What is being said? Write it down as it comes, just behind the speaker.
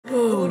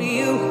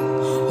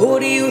Who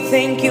do you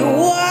think you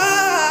are?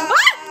 Ah,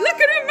 look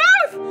at her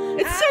mouth.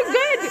 It's so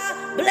good.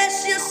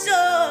 Bless your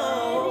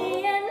soul.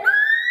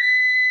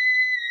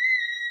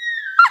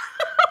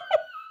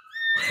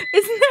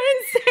 Isn't that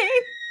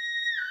insane?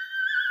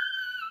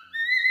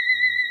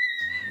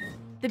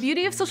 The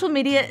beauty of social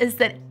media is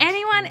that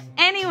anyone,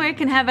 anywhere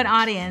can have an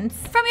audience.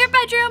 From your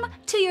bedroom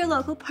to your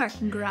local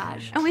parking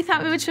garage. And we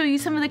thought we would show you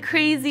some of the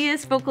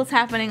craziest vocals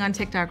happening on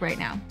TikTok right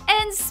now.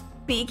 And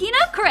speaking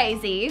of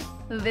crazy,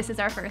 this is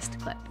our first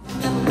clip.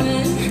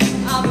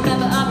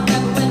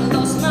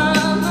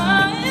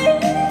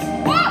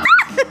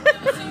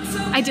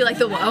 I do like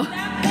the whoa.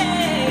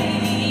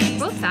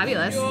 Both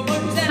fabulous.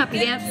 Happy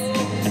dance.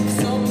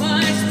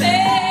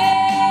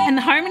 And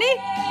the harmony?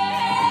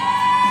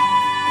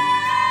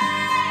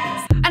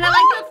 And I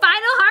like the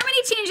final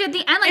harmony change at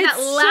the end, like It's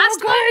that last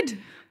so good.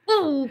 one.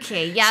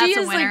 Okay, yeah, She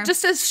that's is a winner. like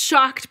just as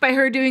shocked by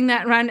her doing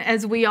that run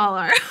as we all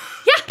are.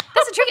 Yeah,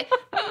 that's a trick.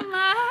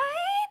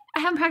 I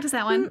haven't practiced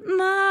that one.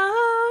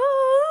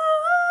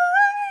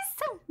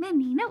 So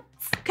many notes.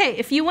 Okay,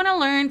 if you want to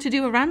learn to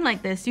do a run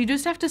like this, you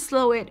just have to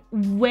slow it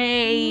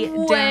way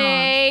down.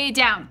 Way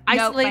down.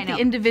 Isolate the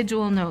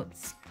individual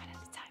notes. One at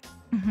a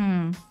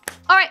time.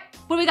 All right,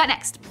 what do we got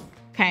next?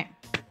 Okay,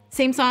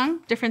 same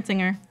song, different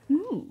singer.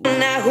 Ooh.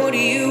 Now who do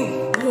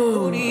you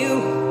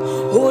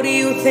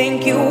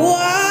think you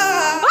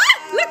are?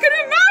 Ah, look at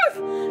her mouth.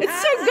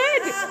 It's so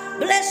good.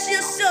 Bless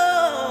your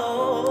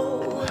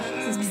soul.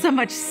 So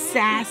much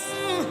sass.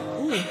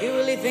 You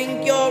really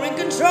think you're in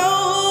control?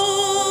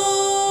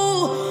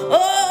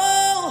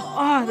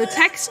 Oh, the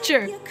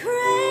texture. You're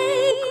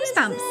crazy.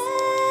 Goosebumps.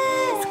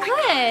 It's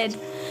good.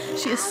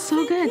 She is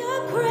so good.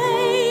 You're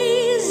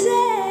crazy.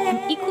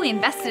 I'm equally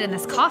invested in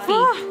this coffee.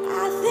 Oh,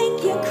 I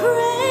think you're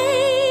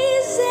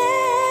crazy.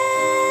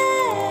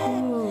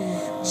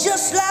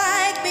 Just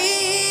like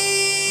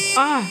me.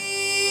 ah.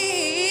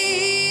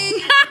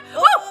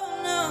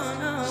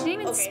 No. She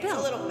didn't even It's spill.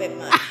 a little bit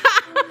much.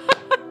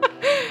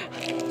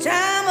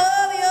 Time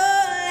of your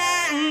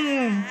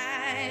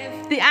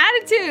life. The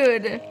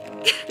attitude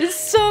is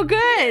so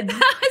good.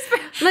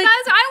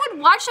 I would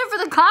watch her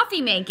for the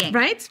coffee making.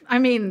 Right? I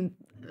mean,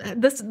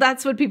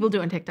 that's what people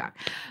do on TikTok.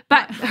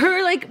 But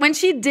her, like, when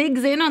she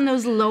digs in on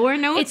those lower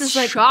notes, It's it's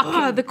like, shocking.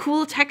 oh, the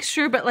cool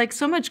texture, but like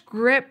so much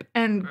grip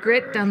and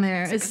grit down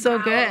there is so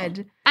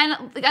good. And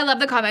like, I love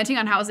the commenting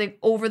on how it's like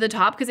over the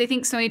top because I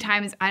think so many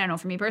times, I don't know,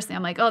 for me personally,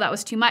 I'm like, oh, that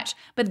was too much.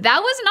 But that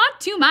was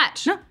not too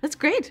much. No, that's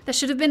great. That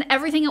should have been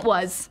everything it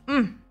was.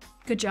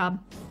 Good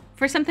job.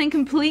 For something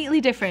completely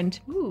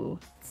different. Ooh.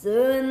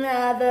 To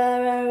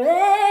another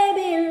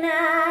Arabian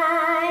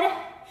night.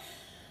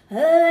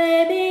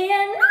 Arabian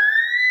night.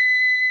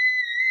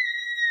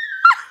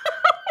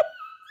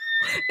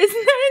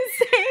 Isn't that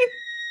insane?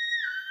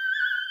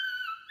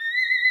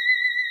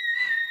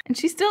 And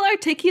she's still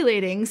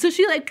articulating. So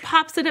she like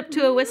pops it up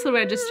to a whistle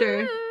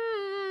register.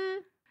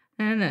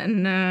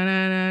 Arabian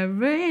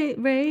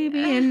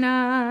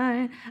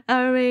night,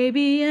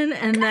 Arabian,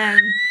 and then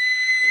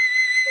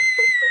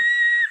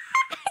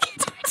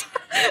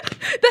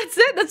that's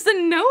it. That's the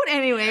note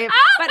anyway.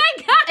 Oh But my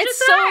gosh, it's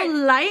it's so hard.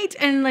 light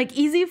and like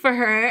easy for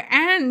her.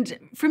 And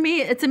for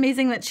me, it's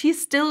amazing that she's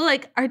still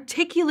like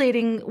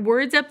articulating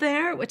words up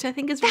there, which I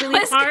think is really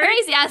That was hard.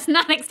 crazy. I was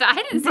not I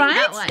didn't see Right?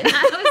 that one.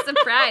 I was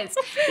surprised.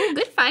 Ooh,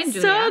 good find,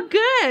 Julia. So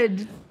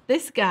good.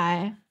 This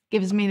guy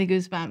gives me the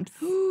goosebumps.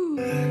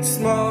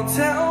 Small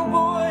town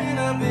boy in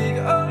a big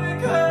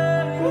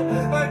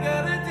archive. I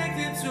got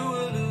addicted to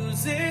a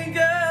losing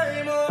game.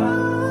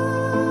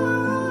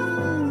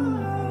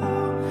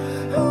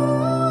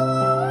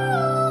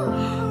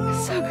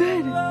 So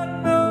good.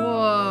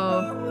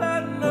 Whoa.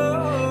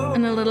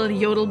 And a little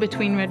yodel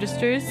between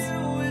registers.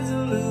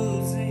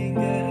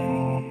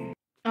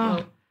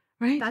 Oh,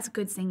 right? That's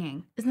good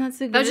singing. Isn't that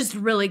so good? That was just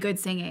really good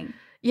singing.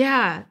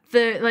 Yeah,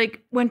 the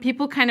like when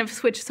people kind of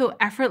switch so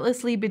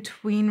effortlessly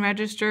between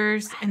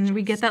registers and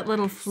we get that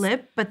little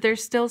flip, but they're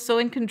still so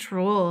in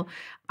control.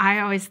 I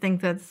always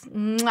think that's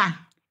mwah.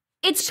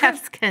 It's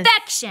Chef's kiss.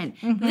 perfection.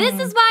 This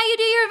is why you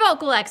do your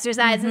vocal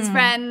exercises,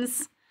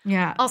 friends.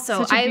 Yeah.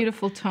 Also, such a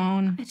beautiful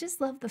tone. I just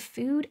love the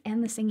food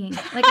and the singing.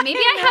 Like maybe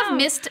I have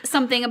missed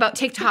something about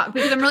TikTok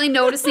because I'm really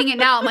noticing it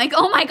now. I'm like,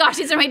 oh my gosh,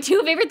 these are my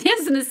two favorite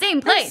things in the same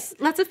place.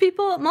 Lots of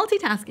people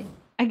multitasking.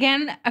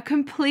 Again, a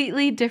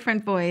completely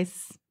different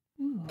voice.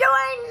 You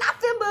ain't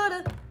nothing but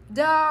a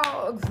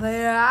dog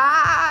player.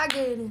 I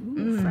get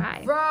it.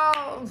 Fry.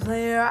 Frog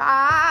player.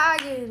 I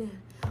get it.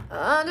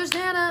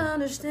 Understand. I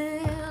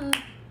understand.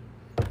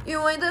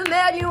 You ain't the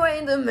man. You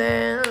ain't the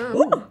man.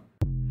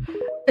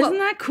 Isn't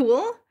that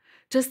cool?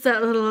 Just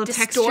that little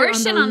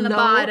Distortion texture on the low.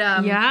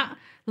 bottom. Yeah.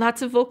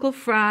 Lots of vocal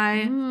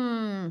fry.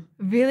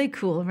 Really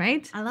cool,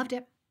 right? I loved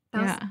it.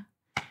 That was- Yeah.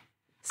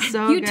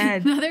 So you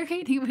good. Another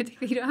great thing about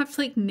TikTok, you don't have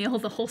to like nail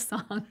the whole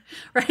song,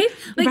 right?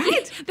 Like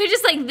Right. they're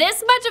just like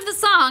this much of the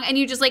song, and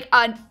you just like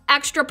an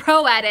extra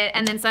pro at it,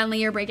 and then suddenly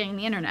you're breaking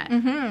the internet.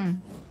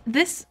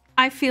 This,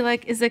 I feel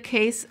like, is a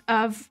case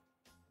of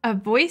a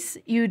voice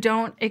you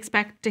don't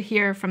expect to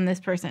hear from this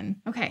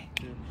person. Okay.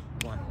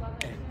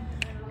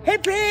 Hey,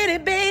 pretty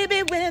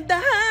baby with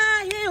the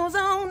high heels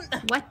on.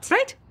 What?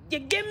 Right? You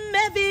give me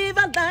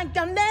fever like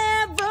I've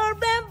never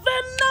ever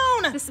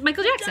known. This is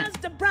Michael Jackson.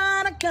 Just a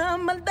product of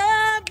my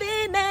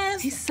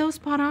loveliness. He's so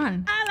spot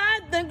on. I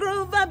like the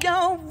groove of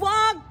your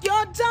walk,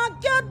 your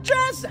talk, your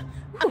dress. I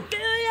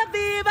feel your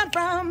fever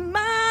from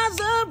miles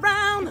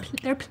around.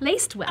 They're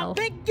placed well.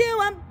 Pick you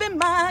up in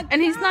my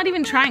And he's not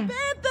even trying.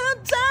 at the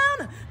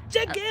town.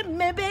 Just give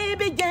me,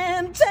 baby,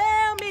 and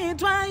tell me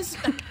twice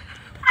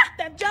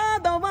that you're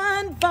the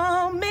one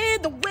for me.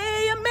 The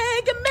way you're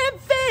making me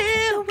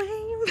feel.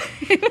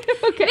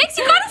 Okay. Makes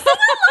you gotta sing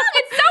along.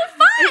 It's so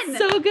fun. It's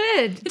so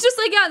good. It's just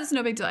like, yeah, this is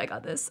no big deal. I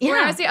got this. Yeah.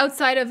 We're honestly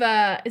outside of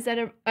is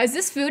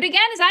this food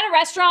again? Is that a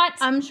restaurant?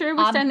 I'm sure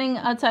we're standing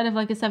outside of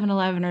like a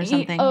 7-Eleven or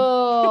something.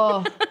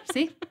 Oh,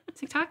 see?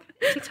 TikTok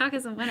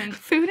is a winner.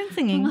 Food and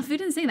singing. Well,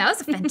 food and singing. That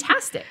was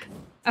fantastic.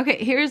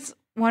 Okay, here's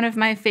one of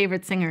my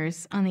favorite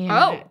singers on the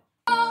internet.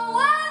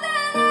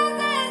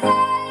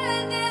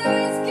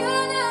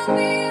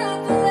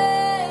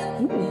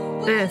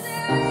 This.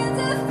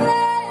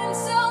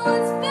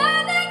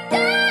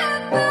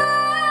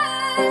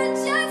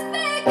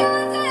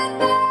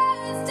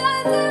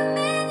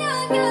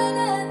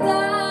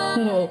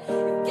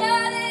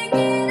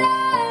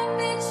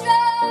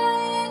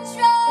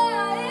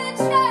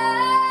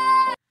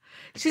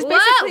 She's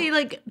basically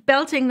like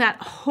belting that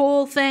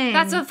whole thing.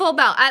 That's a full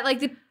belt at like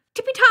the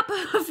tippy top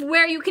of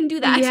where you can do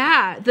that.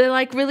 Yeah, the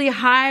like really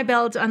high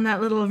belt on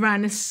that little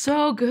run is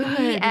so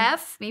good.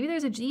 F. Maybe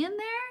there's a G in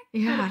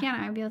there. Yeah. Oh, the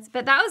piano. I'd be able to,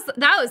 but that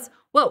was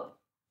whoa.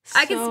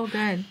 I can So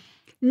good.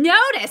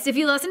 notice if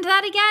you listen to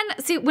that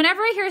again. See, whenever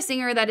I hear a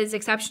singer that is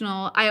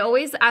exceptional, I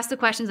always ask the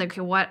questions like,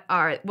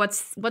 okay,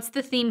 what's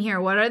the theme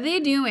here? What are they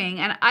doing?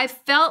 And I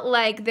felt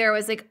like there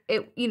was like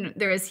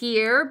there is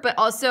here, but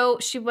also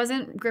she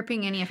wasn't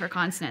gripping any of her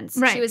consonants.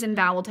 Right. She was in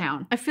vowel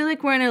town. I feel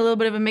like we're in a little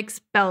bit of a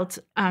mixed belt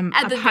At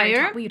up the very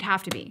higher. top, you'd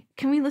have to be.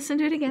 Can we listen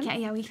to it again?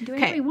 Yeah, we can do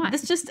whatever Okay, we want.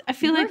 this just, I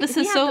feel like this If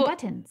we is have the so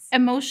buttons.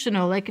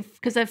 emotional, like,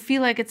 because I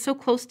feel like it's so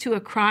close to a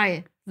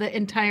cry the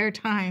entire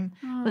time.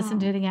 Listen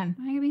to it again.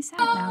 I'm gonna be sad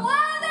now.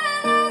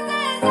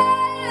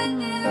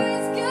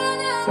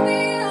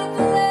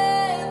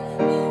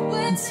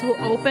 It's so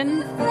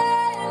open.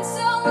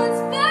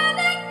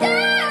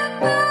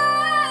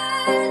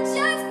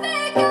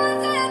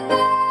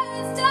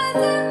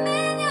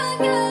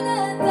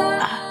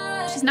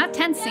 She's not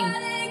tensing.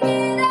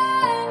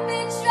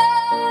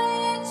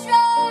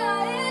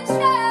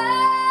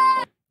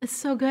 It's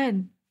so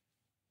good.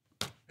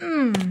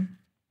 What?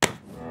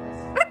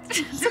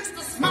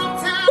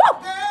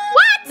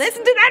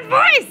 Listen to that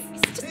voice.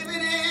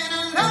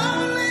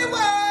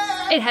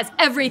 It has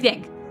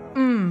everything.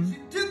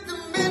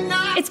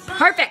 It's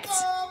perfect.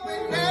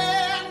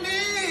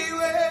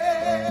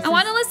 I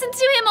want to listen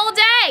to him all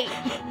day.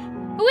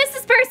 Who is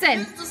this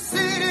person?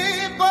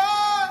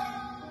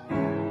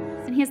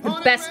 And he has the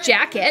best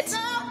jacket,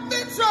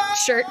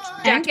 shirt,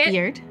 And jacket.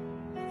 beard.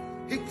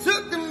 He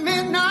took the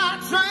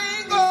midnight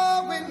train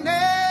going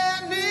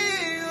anywhere.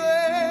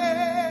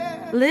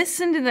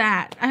 Listen to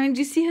that. I mean, do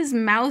you see his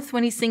mouth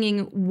when he's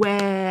singing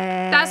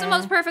where? That's the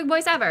most perfect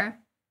voice ever.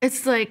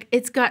 It's like,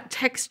 it's got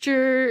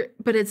texture,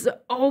 but it's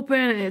open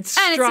and it's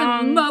And strong.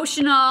 it's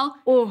emotional,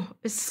 Oh,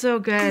 it's so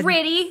good.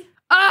 gritty.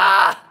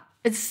 Ah,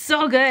 It's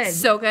so good.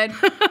 so good.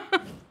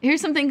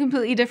 Here's something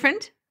completely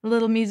different. A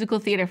little musical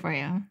theater for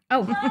you.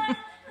 Oh,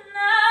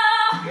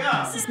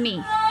 this is me.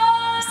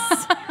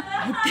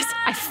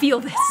 I feel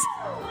this.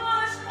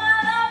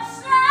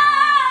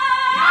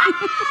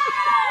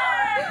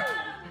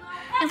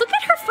 And look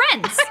at her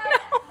friends.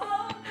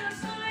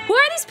 Who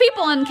are these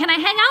people and can I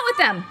hang out with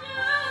them?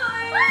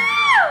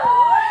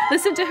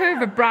 Listen to her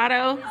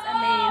vibrato.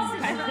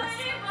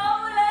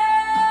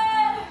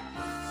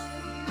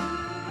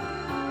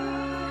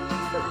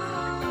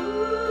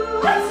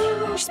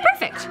 She's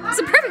perfect. It's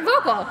a perfect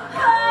vocal. And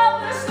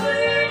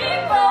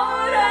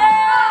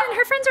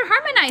her friends are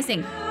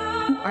harmonizing.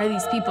 Who are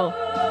these people?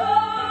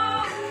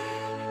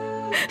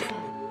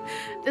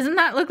 Doesn't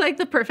that look like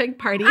the perfect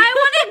party? I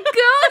want to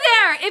go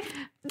there. If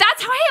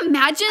that's how I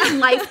imagine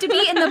life to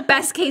be in the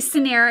best case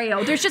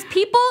scenario. There's just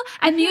people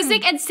and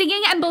music and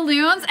singing and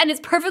balloons, and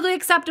it's perfectly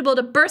acceptable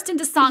to burst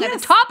into song at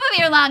Yes. the top of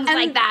your lungs And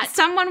like that.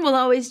 Someone will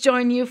always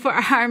join you for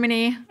a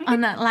harmony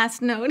on that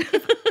last note.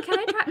 Can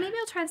I try? Maybe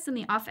I'll try this in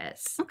the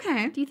office.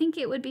 Okay. Do you think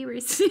it would be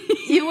received?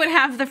 You would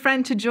have the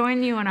friend to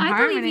join you in a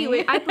harmony. believe you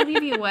would. I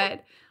believe you would.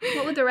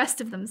 What would the rest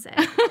of them say?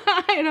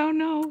 I don't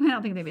know. I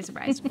don't think they'd be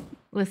surprised.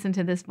 Listen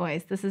to this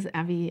voice. This is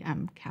Abby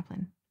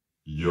Kaplan.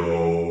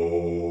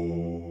 Yo.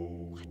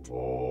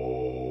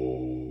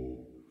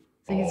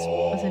 So he's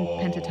was in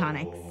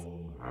pentatonics.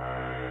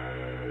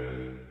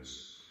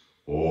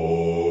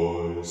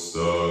 Hoist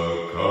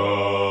the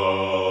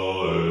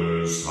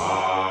colors high.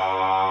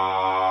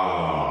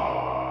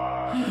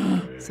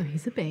 So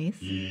he's a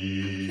bass.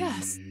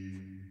 Yes.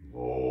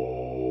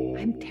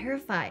 I'm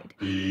terrified.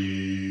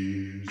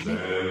 Thieves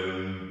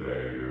and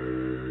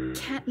beggars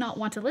Can't not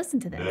want to listen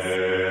to this. never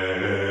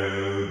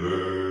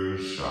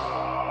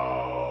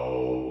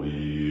shall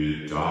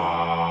we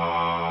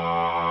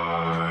die.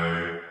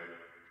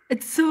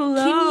 It's so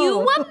low. Can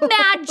you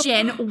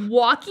imagine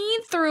walking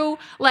through,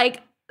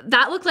 like,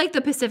 that looked like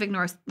the Pacific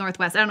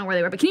Northwest. I don't know where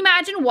they were, but can you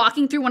imagine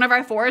walking through one of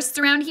our forests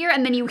around here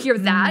and then you hear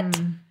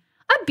that?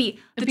 The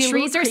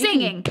trees are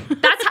singing.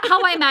 That's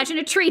how I imagine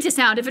a tree to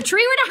sound. If a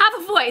tree were to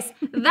have a voice,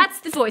 that's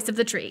the voice of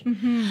the tree.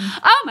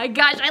 Oh my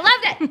gosh, I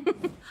loved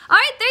it. All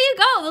right, there you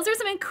go. Those are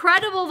some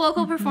incredible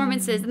vocal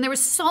performances, and there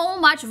was so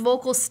much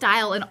vocal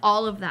style in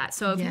all of that.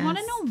 So if you want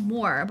to know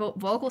more about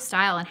vocal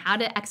style and how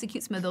to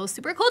execute some of those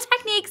super cool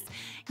techniques,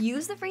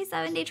 use the free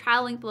 7-day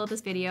trial link below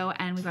this video,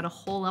 and we've got a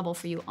whole level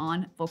for you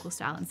on vocal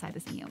style inside the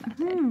Singeo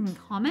method.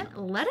 Comment,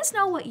 let us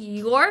know what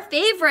your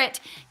favorite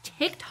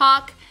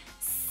TikTok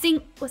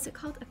what's it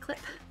called? A clip?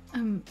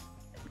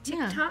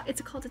 TikTok? Yeah.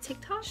 It's called a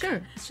TikTok? Sure.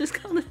 It's just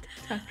called a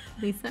TikTok,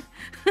 Lisa.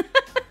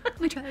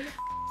 Let me try that again.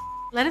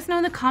 Let us know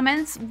in the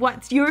comments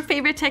what's your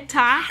favorite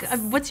TikTok,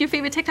 what's your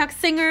favorite TikTok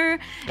singer,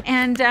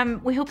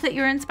 and we hope that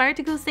you're inspired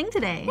to go sing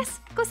today. Yes,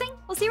 go sing.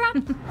 We'll see you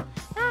around.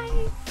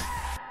 Bye.